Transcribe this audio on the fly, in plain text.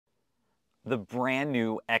The brand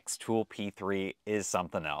new xTool P3 is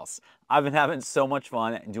something else. I've been having so much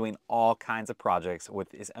fun doing all kinds of projects with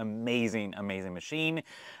this amazing, amazing machine.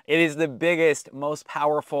 It is the biggest, most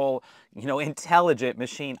powerful, intelligent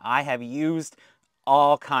machine I have used.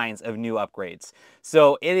 All kinds of new upgrades.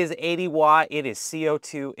 So it is 80 watt, it is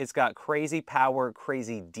CO2, it's got crazy power,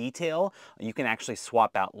 crazy detail. You can actually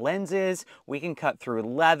swap out lenses. We can cut through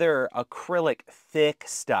leather, acrylic, thick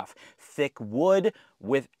stuff, thick wood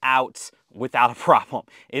without a problem.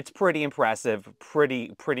 It's pretty impressive,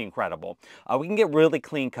 pretty incredible. We can get really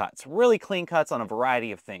clean cuts on a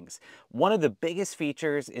variety of things. One of the biggest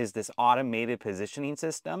features is this automated positioning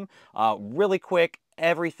system. Really quick,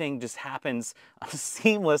 everything just happens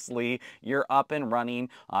seamlessly. You're up and running.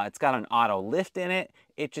 It's got an auto lift in it.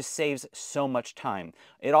 It just saves so much time.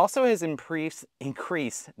 It also has increased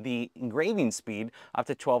the engraving speed up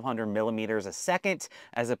to 1200 millimeters a second,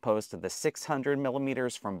 as opposed to the 600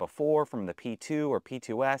 millimeters from before, from the P2 or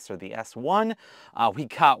P2S or the S1. We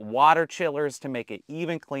got water chillers to make it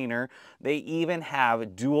even cleaner. They even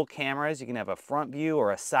have dual cameras. You can have a front view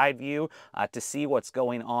or a side view to see what's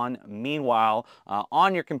going on. Meanwhile,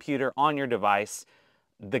 on your computer, on your device,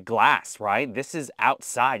 the glass, right? This is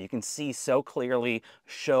outside. You can see so clearly,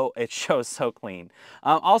 it shows so clean.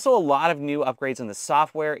 Also, a lot of new upgrades in the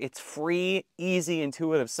software. It's free, easy,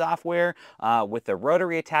 intuitive software. With the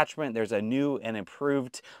rotary attachment, there's a new and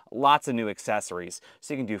improved, lots of new accessories.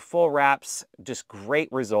 So you can do full wraps, just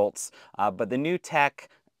great results. But the new tech,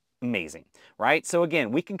 amazing, right? So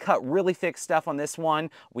again, we can cut really thick stuff on this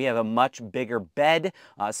one. We have a much bigger bed,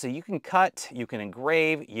 so you can cut, you can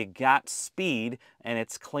engrave, you got speed, and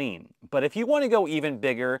it's clean. But if you want to go even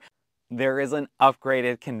bigger, there is an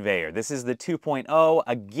upgraded conveyor. This is the 2.0.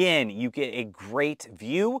 Again, you get a great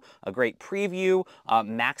view, a great preview,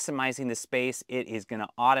 maximizing the space. It is gonna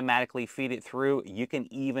automatically feed it through. You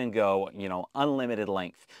can even go, unlimited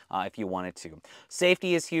length if you wanted to.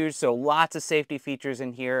 Safety is huge, so lots of safety features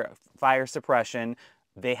in here. Fire suppression.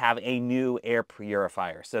 They have a new air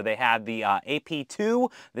purifier. So they have the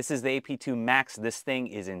AP2. This is the AP2 Max. This thing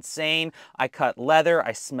is insane. I cut leather.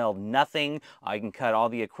 I smelled nothing. I can cut all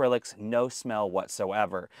the acrylics. No smell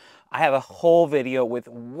whatsoever. I have a whole video with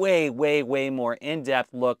way more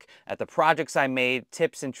in-depth look at the projects I made,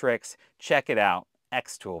 tips and tricks. Check it out,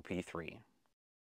 xTool P3.